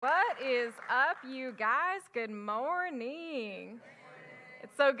is up, you guys? Good morning.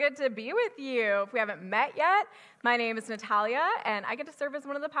 It's so good to be with you. If we haven't met yet, my name is Natalia, and I get to serve as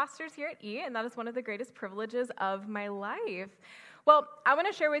one of the pastors here at E, and that is one of the greatest privileges of my life. Well, I want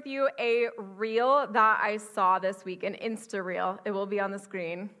to share with you a reel that I saw this week, an Insta reel. It will be on the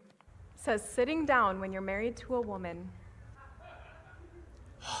screen. It says, sitting down when you're married to a woman.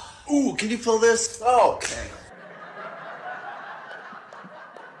 Ooh, can you fill this? Oh, okay.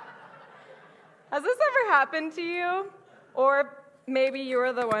 Has this ever happened to you? Or maybe you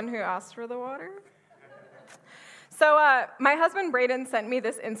were the one who asked for the water? So my husband Braden sent me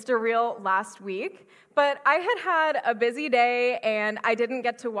this Insta reel last week, but I had a busy day and I didn't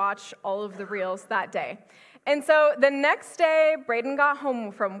get to watch all of the reels that day. And so the next day, Braden got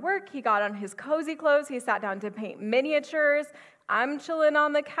home from work, he got on his cozy clothes, he sat down to paint miniatures, I'm chilling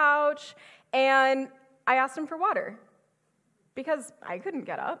on the couch, and I asked him for water because I couldn't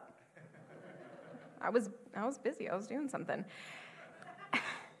get up. I was busy, I was doing something.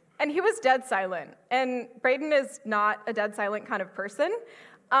 And he was dead silent. And Braden is not a dead silent kind of person.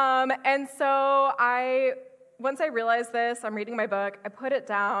 And so once I realized this, I'm reading my book, I put it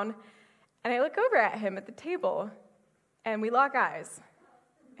down, and I look over at him at the table, and we lock eyes.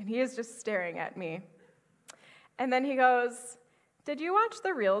 And he is just staring at me. And then he goes, "Did you watch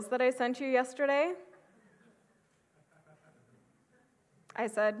the reels that I sent you yesterday?" I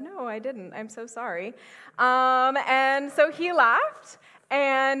said, "No, I didn't. I'm so sorry." And so he laughed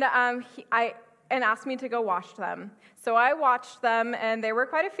and asked me to go watch them. So I watched them, and there were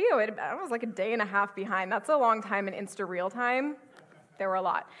quite a few. I was like a day and a half behind. That's a long time in Insta Reel time. There were a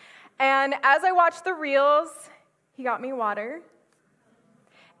lot. And as I watched the reels, he got me water.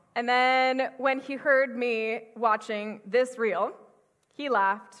 And then when he heard me watching this reel, he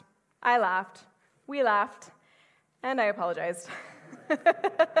laughed, I laughed, we laughed, and I apologized.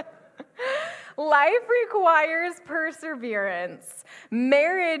 Life requires perseverance.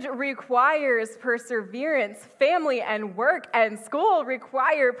 Marriage requires perseverance. Family and work and school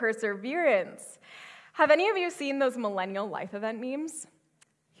require perseverance. Have any of you seen those millennial life event memes?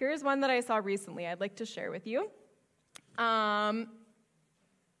 Here's one that I saw recently I'd like to share with you. Yeah,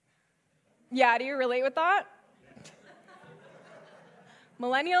 do you relate with that?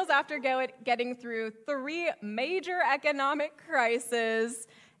 Millennials, after getting through 3 major economic crises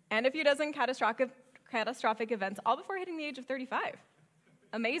and a few dozen catastrophic events, all before hitting the age of 35.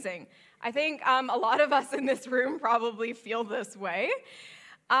 Amazing. I think a lot of us in this room probably feel this way.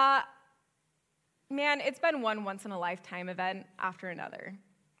 Man, it's been one once-in-a-lifetime event after another,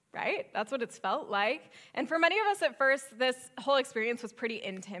 right? That's what it's felt like. And for many of us at first, this whole experience was pretty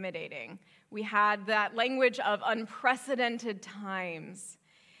intimidating. We had that language of unprecedented times.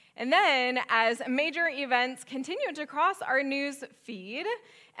 And then, as major events continued to cross our news feed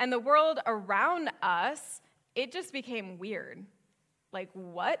and the world around us, it just became weird. Like,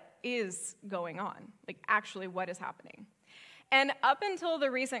 what is going on? Like, actually, what is happening? And up until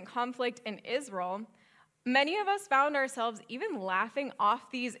the recent conflict in Israel, many of us found ourselves even laughing off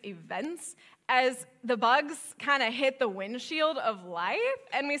these events as the bugs kind of hit the windshield of life,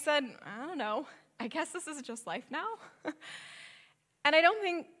 and we said, I don't know, I guess this is just life now. And I don't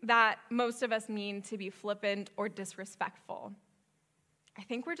think that most of us mean to be flippant or disrespectful. I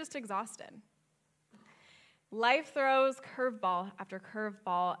think we're just exhausted. Life throws curveball after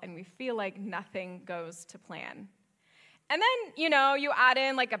curveball, and we feel like nothing goes to plan. And then, you add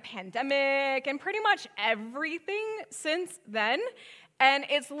in like a pandemic and pretty much everything since then, and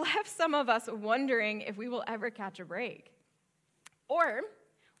it's left some of us wondering if we will ever catch a break. Or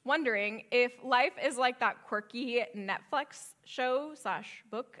wondering if life is like that quirky Netflix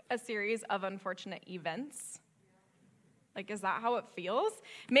show/book, a series of unfortunate events. Like, is that how it feels?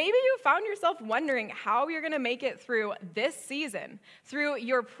 Maybe you found yourself wondering how you're going to make it through this season, through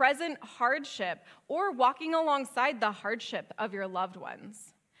your present hardship, or walking alongside the hardship of your loved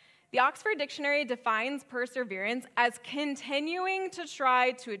ones. The Oxford Dictionary defines perseverance as continuing to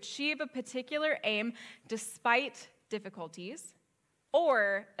try to achieve a particular aim despite difficulties,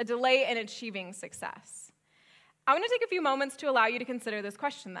 or a delay in achieving success. I want to take a few moments to allow you to consider this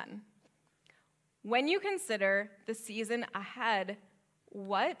question then. When you consider the season ahead,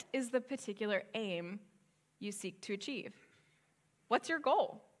 what is the particular aim you seek to achieve? What's your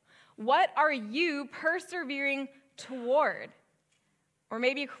goal? What are you persevering toward? Or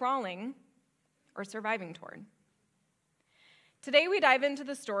maybe crawling or surviving toward? Today we dive into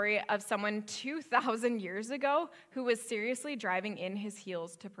the story of someone 2,000 years ago who was seriously driving in his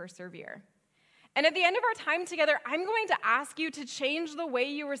heels to persevere. And at the end of our time together, I'm going to ask you to change the way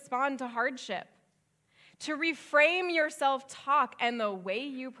you respond to hardship, to reframe your self-talk and the way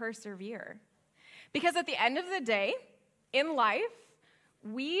you persevere. Because at the end of the day, in life,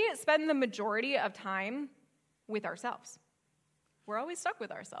 we spend the majority of time with ourselves. We're always stuck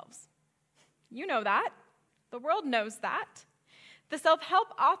with ourselves. You know that. The world knows that. The self-help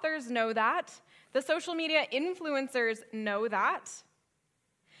authors know that. The social media influencers know that.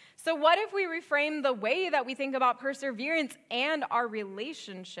 So what if we reframe the way that we think about perseverance and our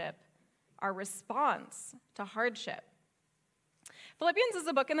relationship, our response to hardship? Philippians is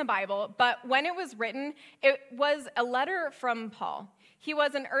a book in the Bible, but when it was written, it was a letter from Paul. He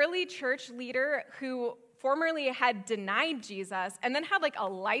was an early church leader who formerly had denied Jesus and then had like a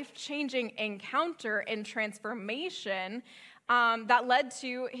life-changing encounter and transformation that led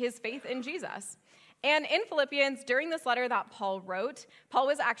to his faith in Jesus. And in Philippians, during this letter that Paul wrote, Paul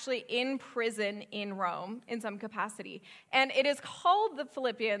was actually in prison in Rome in some capacity. And it is called the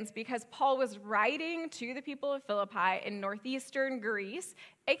Philippians because Paul was writing to the people of Philippi in northeastern Greece,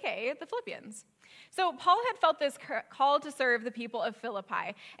 aka the Philippians. So Paul had felt this call to serve the people of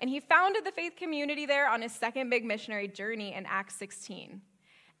Philippi, and he founded the faith community there on his second big missionary journey in Acts 16.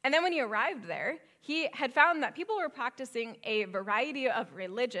 And then when he arrived there, he had found that people were practicing a variety of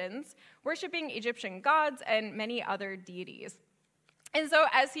religions, worshiping Egyptian gods and many other deities. And so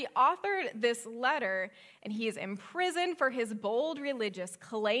as he authored this letter, and he is imprisoned for his bold religious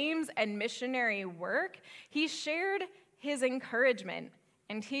claims and missionary work, he shared his encouragement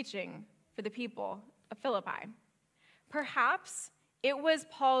and teaching for the people of Philippi. Perhaps it was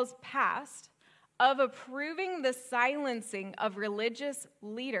Paul's past of approving the silencing of religious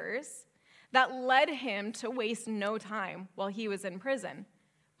leaders that led him to waste no time while he was in prison,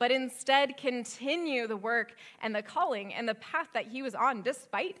 but instead continue the work and the calling and the path that he was on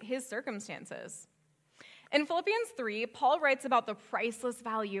despite his circumstances. In Philippians 3, Paul writes about the priceless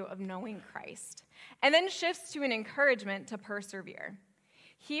value of knowing Christ, and then shifts to an encouragement to persevere.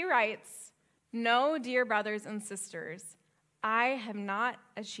 He writes, "No, dear brothers and sisters, I have not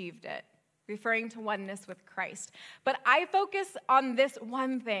achieved it," referring to oneness with Christ. "But I focus on this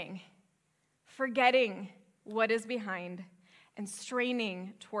one thing, forgetting what is behind and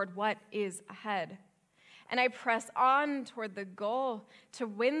straining toward what is ahead. And I press on toward the goal to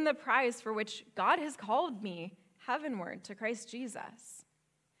win the prize for which God has called me heavenward to Christ Jesus."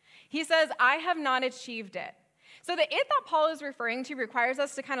 He says, I have not achieved it. So the it that Paul is referring to requires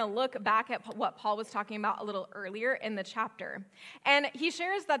us to kind of look back at what Paul was talking about a little earlier in the chapter. And he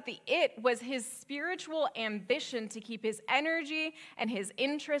shares that the it was his spiritual ambition to keep his energy and his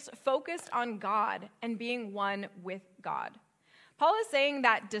interest focused on God and being one with God. Paul is saying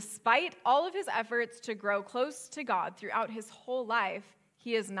that despite all of his efforts to grow close to God throughout his whole life,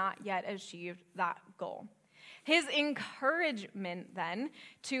 he has not yet achieved that goal. His encouragement then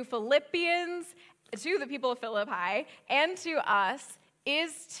to Philippians, to the people of Philippi, and to us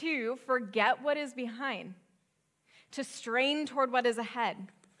is to forget what is behind, to strain toward what is ahead,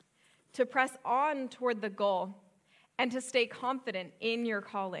 to press on toward the goal, and to stay confident in your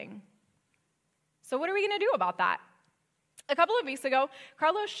calling. So what are we going to do about that? A couple of weeks ago,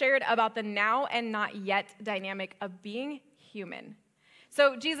 Carlos shared about the now and not yet dynamic of being human.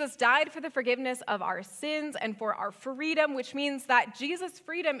 So Jesus died for the forgiveness of our sins and for our freedom, which means that Jesus'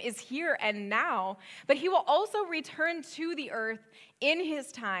 freedom is here and now, but he will also return to the earth in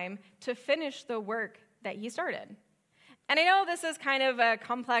his time to finish the work that he started. And I know this is kind of a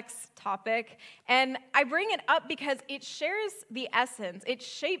complex topic, and I bring it up because it shares the essence, it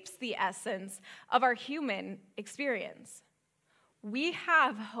shapes the essence of our human experience. We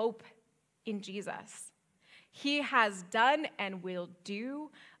have hope in Jesus. He has done and will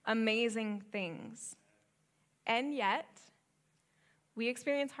do amazing things. And yet, we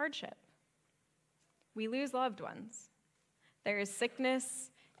experience hardship. We lose loved ones. There is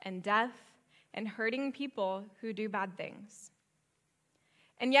sickness and death and hurting people who do bad things.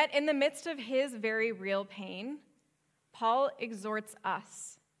 And yet, in the midst of his very real pain, Paul exhorts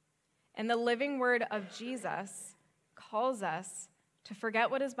us. And the living word of Jesus calls us to forget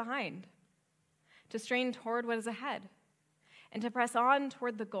what is behind, to strain toward what is ahead, and to press on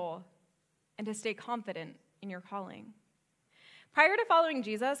toward the goal, and to stay confident in your calling. Prior to following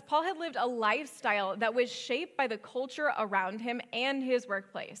Jesus, Paul had lived a lifestyle that was shaped by the culture around him and his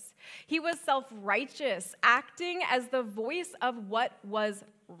workplace. He was self-righteous, acting as the voice of what was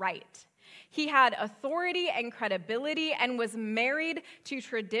right. He had authority and credibility and was married to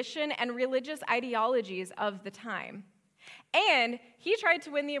tradition and religious ideologies of the time. And he tried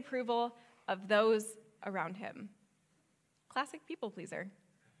to win the approval of those around him. Classic people pleaser.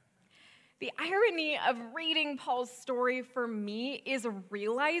 The irony of reading Paul's story for me is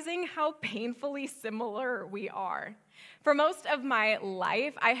realizing how painfully similar we are. For most of my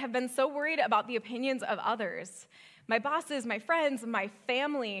life, I have been so worried about the opinions of others. My bosses, my friends, my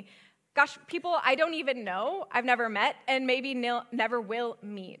family, gosh, people I don't even know, I've never met, and maybe never will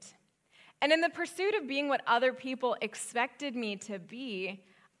meet. And in the pursuit of being what other people expected me to be,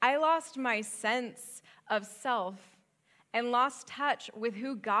 I lost my sense of self and lost touch with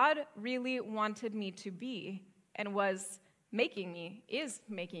who God really wanted me to be and is making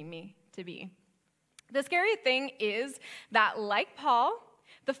me to be. The scary thing is that, like Paul,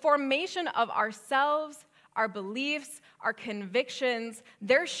 the formation of ourselves, our beliefs, our convictions,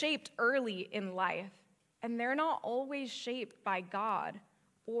 they're shaped early in life, and they're not always shaped by God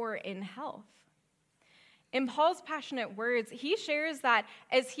or in health. In Paul's passionate words, he shares that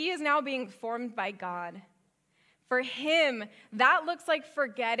as he is now being formed by God, for him, that looks like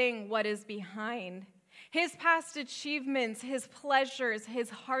forgetting what is behind. His past achievements, his pleasures, his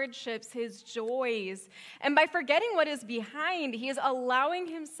hardships, his joys. And by forgetting what is behind, he is allowing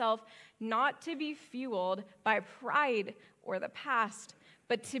himself not to be fueled by pride or the past,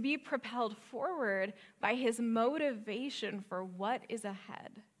 but to be propelled forward by his motivation for what is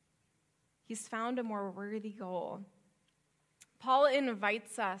ahead. He's found a more worthy goal. Paul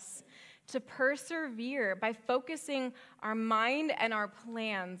invites us to persevere by focusing our mind and our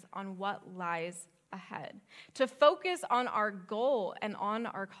plans on what lies ahead, to focus on our goal and on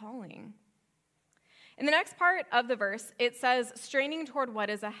our calling. In the next part of the verse, it says, straining toward what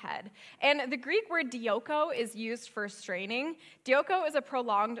is ahead. And the Greek word dioko is used for straining. Dioko is a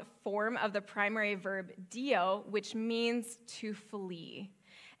prolonged form of the primary verb dio, which means to flee.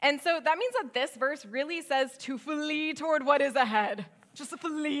 And so that means that this verse really says to flee toward what is ahead. Just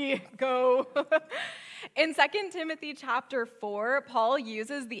flee, go. In 2 Timothy chapter 4, Paul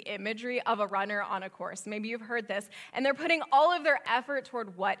uses the imagery of a runner on a course. Maybe you've heard this. And they're putting all of their effort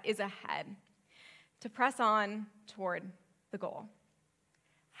toward what is ahead, to press on toward the goal.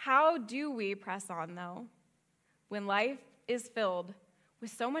 How do we press on, though, when life is filled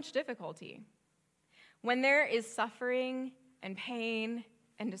with so much difficulty? When there is suffering and pain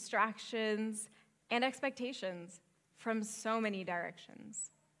and distractions and expectations from so many directions.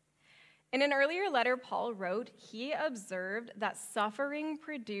 In an earlier letter Paul wrote, he observed that suffering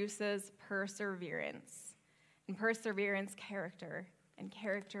produces perseverance, and perseverance character, and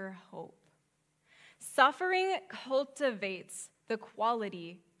character hope. Suffering cultivates the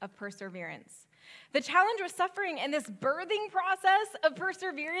quality of perseverance. The challenge with suffering and this birthing process of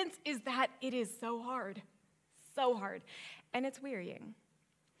perseverance is that it is so hard, and it's wearying.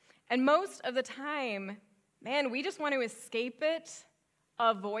 And most of the time, man, we just want to escape it,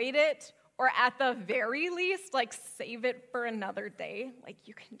 avoid it, or at the very least, save it for another day.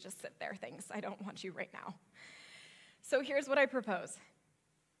 You can just sit there, thanks, I don't want you right now. So here's what I propose.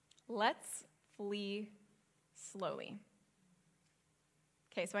 Let's flee slowly.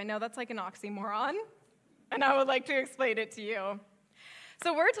 Okay, so I know that's like an oxymoron, and I would like to explain it to you.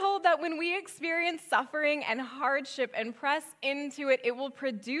 So we're told that when we experience suffering and hardship and press into it, it will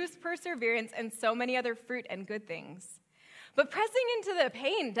produce perseverance and so many other fruit and good things. But pressing into the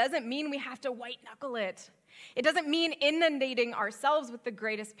pain doesn't mean we have to white-knuckle it. It doesn't mean inundating ourselves with the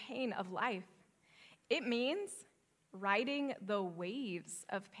greatest pain of life. It means riding the waves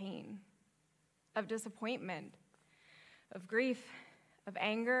of pain, of disappointment, of grief, of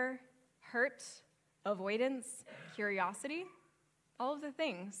anger, hurt, avoidance, curiosity, all of the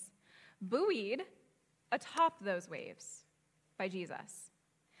things, buoyed atop those waves by Jesus.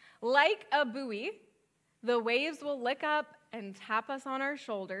 Like a buoy, the waves will lick up and tap us on our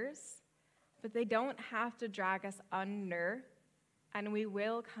shoulders, but they don't have to drag us under, and we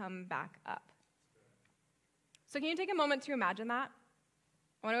will come back up. So can you take a moment to imagine that?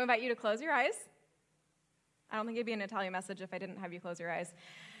 I want to invite you to close your eyes. I don't think it'd be an Italian message if I didn't have you close your eyes.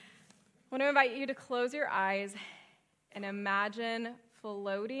 I want to invite you to close your eyes and imagine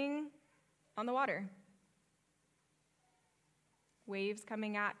floating on the water. Waves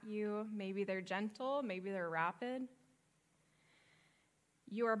coming at you, maybe they're gentle, maybe they're rapid.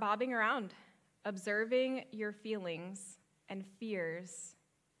 You are bobbing around, observing your feelings and fears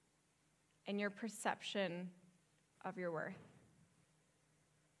and your perception of your worth.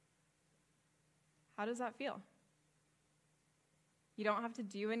 How does that feel? You don't have to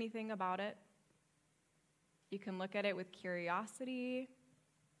do anything about it. You can look at it with curiosity.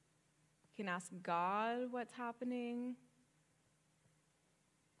 You can ask God what's happening.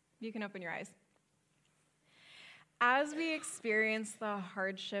 You can open your eyes. As we experience the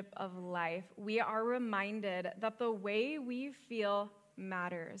hardship of life, we are reminded that the way we feel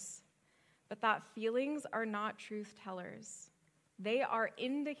matters. but that feelings are not truth tellers. They are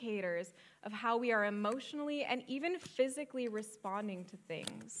indicators of how we are emotionally and even physically responding to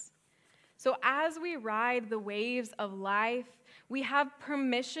things. So as we ride the waves of life, we have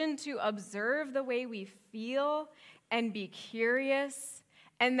permission to observe the way we feel and be curious,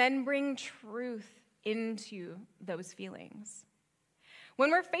 and then bring truth into those feelings.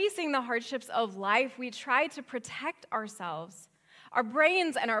 When we're facing the hardships of life, we try to protect ourselves. Our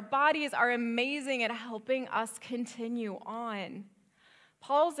brains and our bodies are amazing at helping us continue on.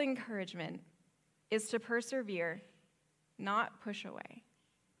 Paul's encouragement is to persevere, not push away.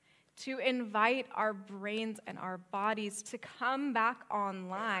 To invite our brains and our bodies to come back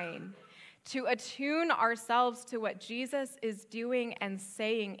online, to attune ourselves to what Jesus is doing and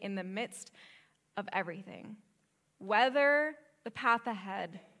saying in the midst of everything, whether the path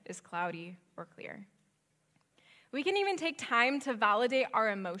ahead is cloudy or clear. We can even take time to validate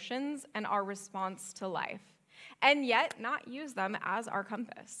our emotions and our response to life, and yet not use them as our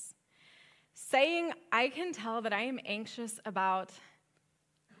compass. Saying, I can tell that I am anxious about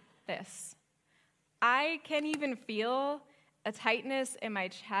this. I can even feel a tightness in my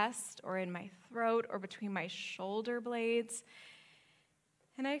chest or in my throat or between my shoulder blades,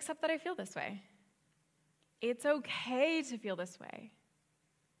 and I accept that I feel this way. It's okay to feel this way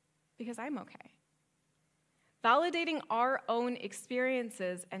because I'm okay. Validating our own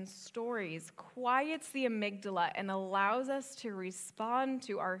experiences and stories quiets the amygdala and allows us to respond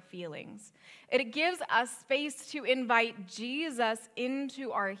to our feelings. It gives us space to invite Jesus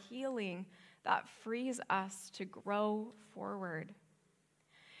into our healing that frees us to grow forward.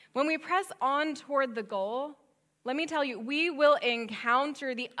 When we press on toward the goal, let me tell you, we will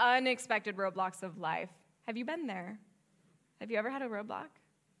encounter the unexpected roadblocks of life. Have you been there? Have you ever had a roadblock?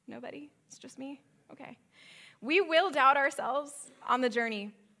 Nobody? It's just me? Okay. We will doubt ourselves on the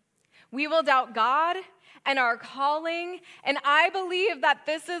journey. We will doubt God and our calling, and I believe that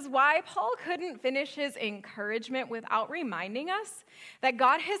this is why Paul couldn't finish his encouragement without reminding us that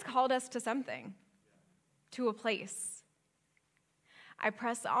God has called us to something, to a place. I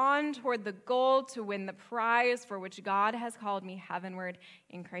press on toward the goal to win the prize for which God has called me heavenward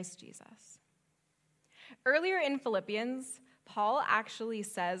in Christ Jesus. Earlier in Philippians, Paul actually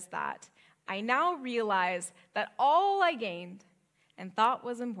says that I now realize that all I gained and thought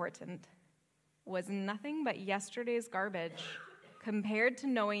was important was nothing but yesterday's garbage compared to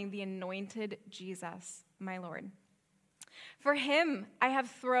knowing the anointed Jesus, my Lord. For him, I have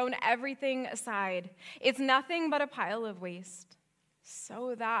thrown everything aside. It's nothing but a pile of waste,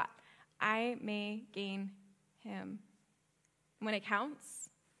 so that I may gain him. When it counts,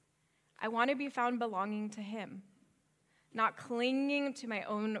 I want to be found belonging to him, not clinging to my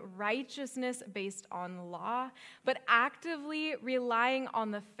own righteousness based on law, but actively relying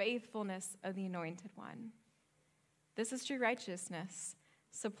on the faithfulness of the Anointed One. This is true righteousness,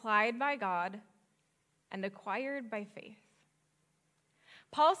 supplied by God and acquired by faith.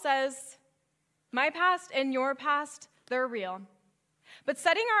 Paul says, my past and your past, they're real. But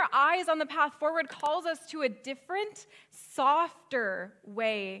setting our eyes on the path forward calls us to a different, softer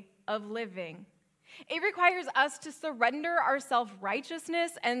way of living. It requires us to surrender our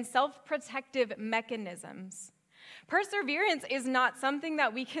self-righteousness and self-protective mechanisms. Perseverance is not something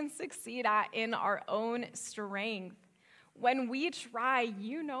that we can succeed at in our own strength. When we try,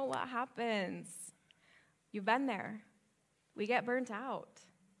 you know what happens. You've been there. We get burnt out.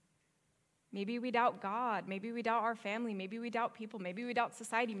 Maybe we doubt God. Maybe we doubt our family. Maybe we doubt people. Maybe we doubt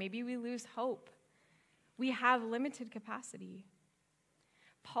society. Maybe we lose hope. We have limited capacity.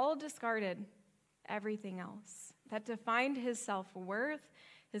 Paul discarded everything else that defined his self-worth,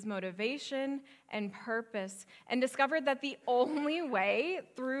 his motivation, and purpose, and discovered that the only way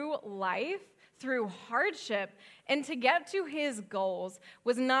through life, through hardship, and to get to his goals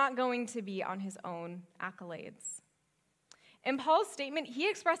was not going to be on his own accolades. In Paul's statement, he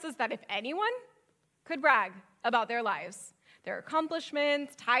expresses that if anyone could brag about their lives, their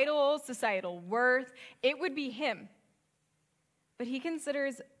accomplishments, titles, societal worth, it would be him. But he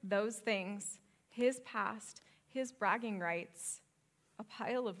considers those things, his past, his bragging rights, a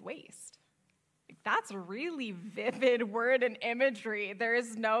pile of waste. That's a really vivid word and imagery. There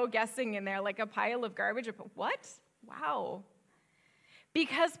is no guessing in there, like a pile of garbage. What? Wow.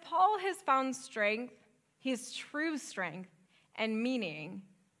 Because Paul has found strength, his true strength, and meaning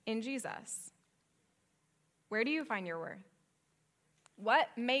in Jesus. Where do you find your worth? What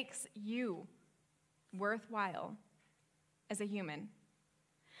makes you worthwhile as a human?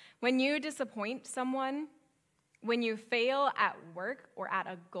 When you disappoint someone, when you fail at work or at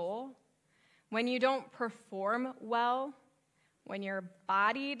a goal, when you don't perform well, when your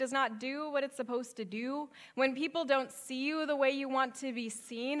body does not do what it's supposed to do, when people don't see you the way you want to be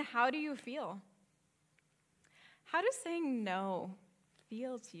seen, how do you feel? How does saying no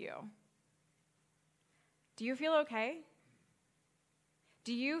feel to you? Do you feel okay?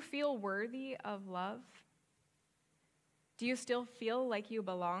 Do you feel worthy of love? Do you still feel like you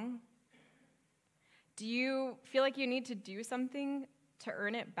belong? Do you feel like you need to do something to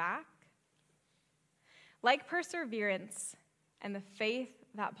earn it back? Like perseverance and the faith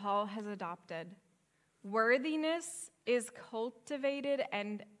that Paul has adopted, worthiness is cultivated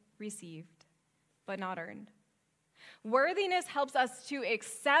and received, but not earned. Worthiness helps us to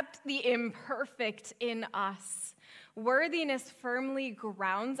accept the imperfect in us. Worthiness firmly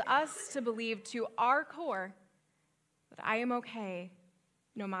grounds us to believe to our core that I am okay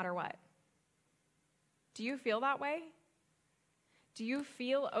no matter what. Do you feel that way? Do you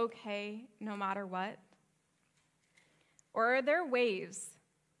feel okay no matter what? Or are there waves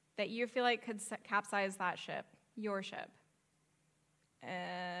that you feel like could capsize that ship, your ship?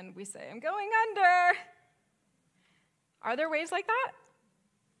 And we say, I'm going under. Are there waves like that?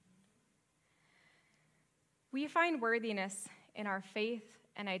 We find worthiness in our faith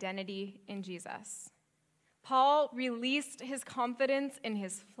and identity in Jesus. Paul released his confidence in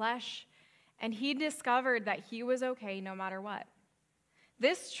his flesh, and he discovered that he was okay no matter what.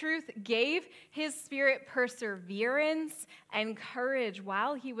 This truth gave his spirit perseverance and courage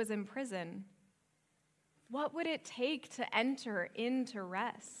while he was in prison. What would it take to enter into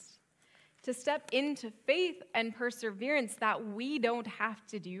rest? To step into faith and perseverance that we don't have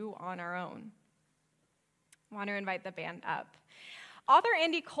to do on our own? I want to invite the band up. Author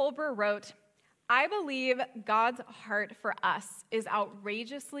Andy Kolber wrote, I believe God's heart for us is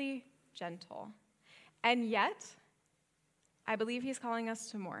outrageously gentle, and yet I believe he's calling us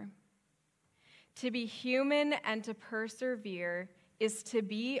to more. To be human and to persevere is to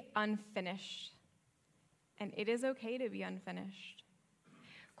be unfinished, and it is okay to be unfinished.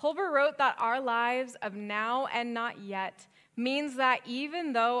 Kolber wrote that our lives of now and not yet means that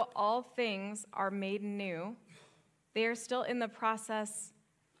even though all things are made new, they are still in the process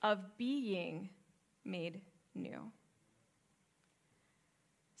of being made new.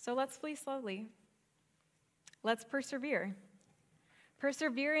 So let's flee slowly. Let's persevere.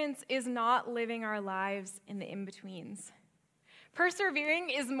 Perseverance is not living our lives in the in-betweens.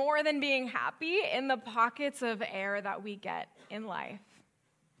 Persevering is more than being happy in the pockets of air that we get in life.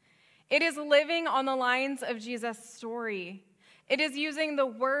 It is living on the lines of Jesus' story. It is using the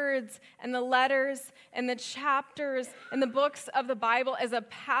words and the letters and the chapters and the books of the Bible as a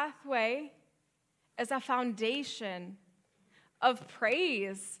pathway, as a foundation of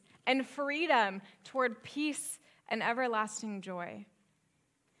praise and freedom toward peace and everlasting joy.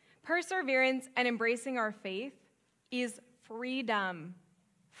 Perseverance and embracing our faith is freedom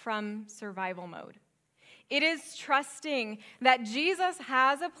from survival mode. It is trusting that Jesus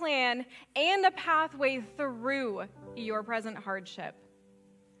has a plan and a pathway through your present hardship.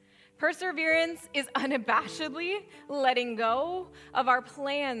 Perseverance is unabashedly letting go of our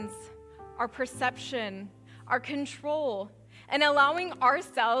plans, our perception, our control, and allowing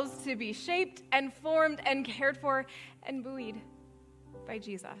ourselves to be shaped and formed and cared for and buoyed by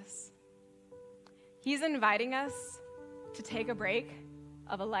Jesus. He's inviting us to take a break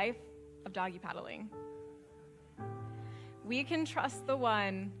of a life of doggy paddling. We can trust the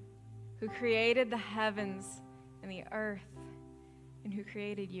one who created the heavens and the earth and who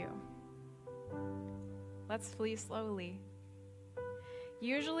created you. Let's flee slowly.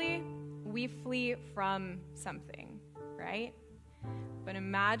 Usually, we flee from something, right? But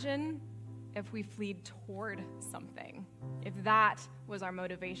imagine if we flee toward something, if that was our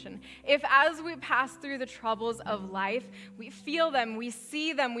motivation. If as we pass through the troubles of life, we feel them, we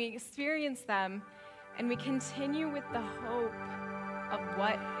see them, we experience them, and we continue with the hope of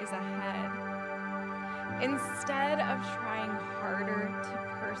what is ahead. Instead of trying harder to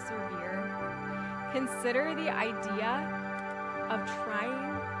persevere, consider the idea of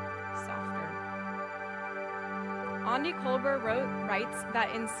trying softer. Andy Kolber writes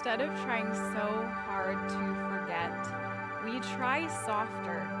that instead of trying so hard to forget, we try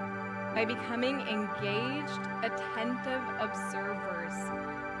softer by becoming engaged, attentive observers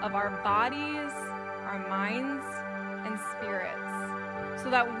of our bodies, our minds, and spirits, so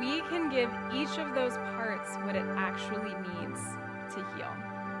that we can give each of those parts what it actually needs to heal.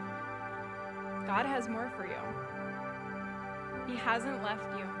 God has more for you. He hasn't left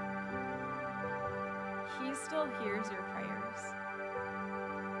you. He still hears your prayers.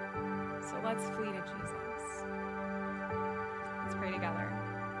 So let's flee to Jesus. Let's pray together.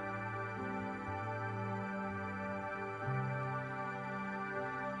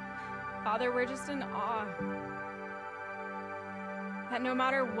 Father, we're just in awe that no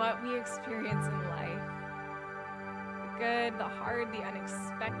matter what we experience in life, the good, the hard, the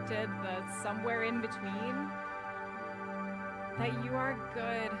unexpected, the somewhere in between, that you are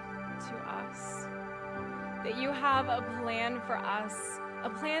good to us, that you have a plan for us, a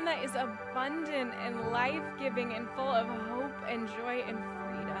plan that is abundant and life-giving and full of hope and joy and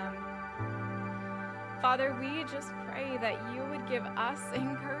freedom. Father, we just pray that you would give us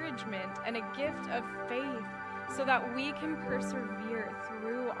encouragement and a gift of faith so that we can persevere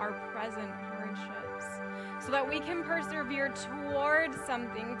through our present hardships, so that we can persevere toward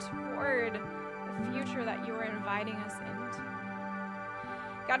something, toward the future that you are inviting us into.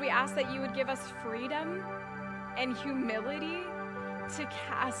 God, we ask that you would give us freedom and humility to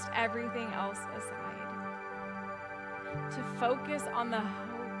cast everything else aside, to focus on the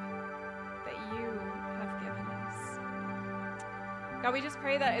hope that you have given us. God, we just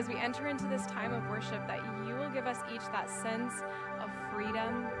pray that as we enter into this time of worship, that you will give us each that sense of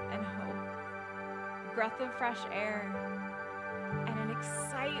freedom and hope, a breath of fresh air, and an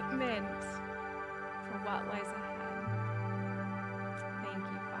excitement